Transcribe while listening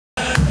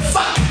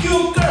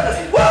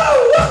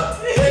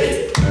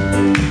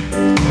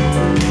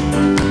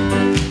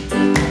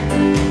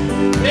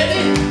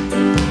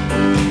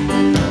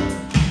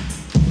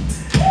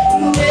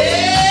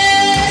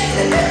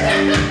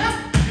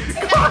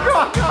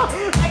I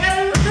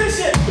gotta finish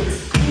it.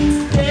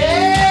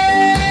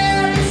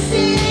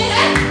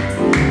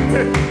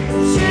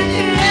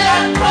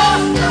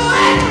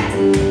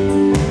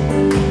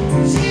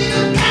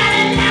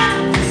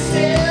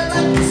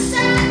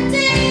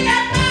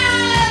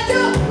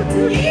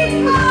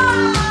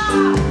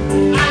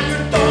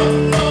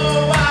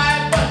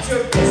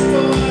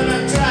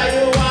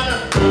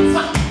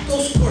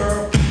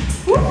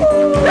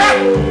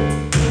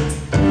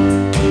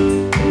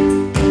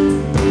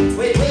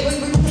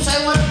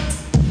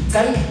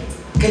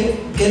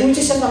 Can we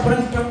just have a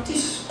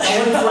practice?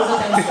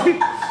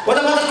 What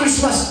about the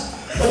Christmas?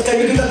 What can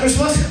you do the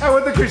Christmas? I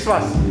want the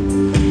Christmas.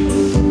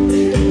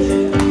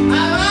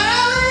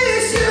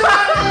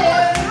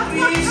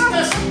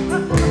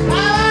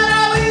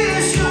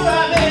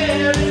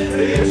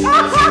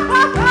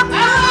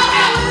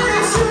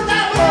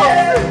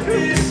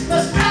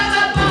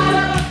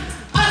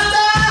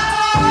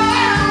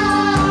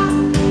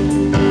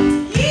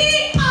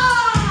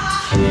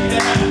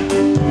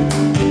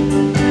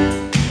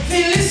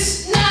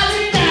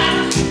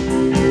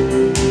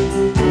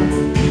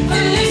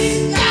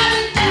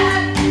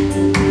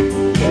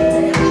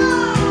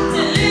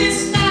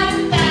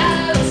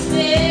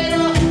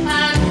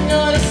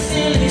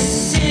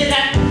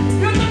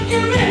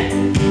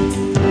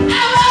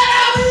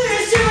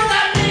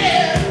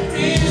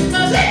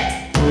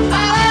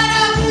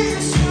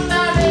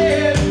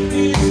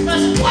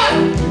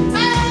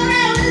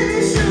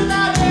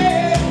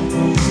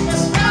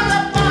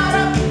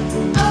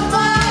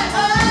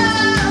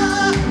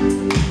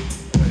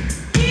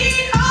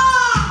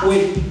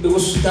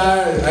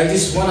 Because I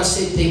just want to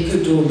say thank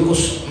you to,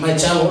 because my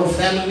childhood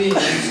family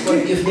is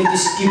going to give me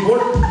this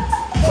keyboard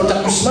for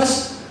the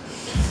Christmas.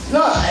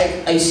 No,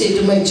 I say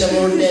to my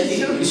childhood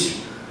daddy,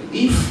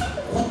 if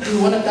what do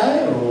you want to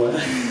die or what?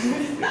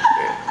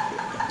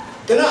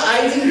 You know,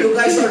 I think you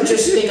guys are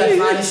just taking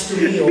advantage to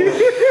me, or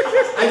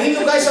I think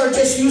you guys are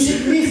just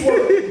using me for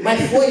my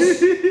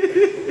voice.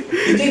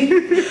 You think?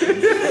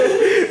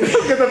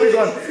 Get the big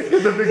one.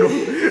 Get the big one.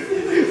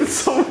 It's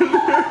so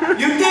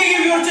You think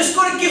if you're just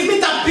gonna give me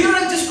the beer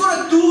and just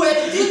gonna do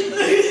anything?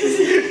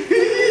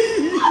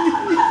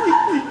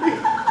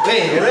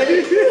 Wait, you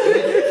ready?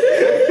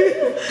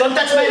 Don't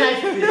touch my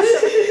knife,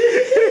 please.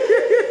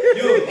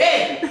 You,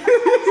 hey!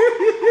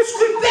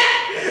 Scoot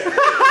back!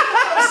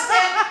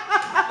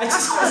 I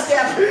just gonna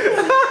step.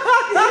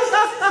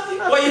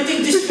 What, you think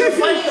this is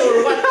funny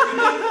or what?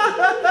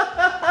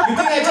 You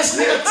think I just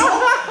made a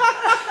joke?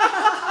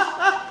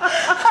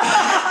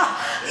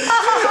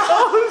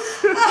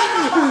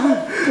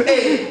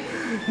 Hey,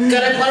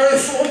 can I borrow your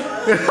phone?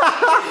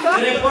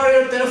 Can I borrow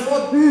your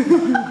telephone?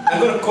 I'm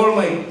gonna call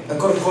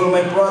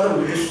my brother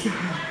because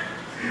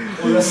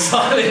we're a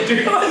solid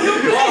dude. Oh, I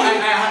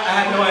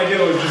had no idea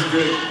it was this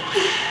good.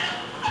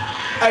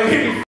 I really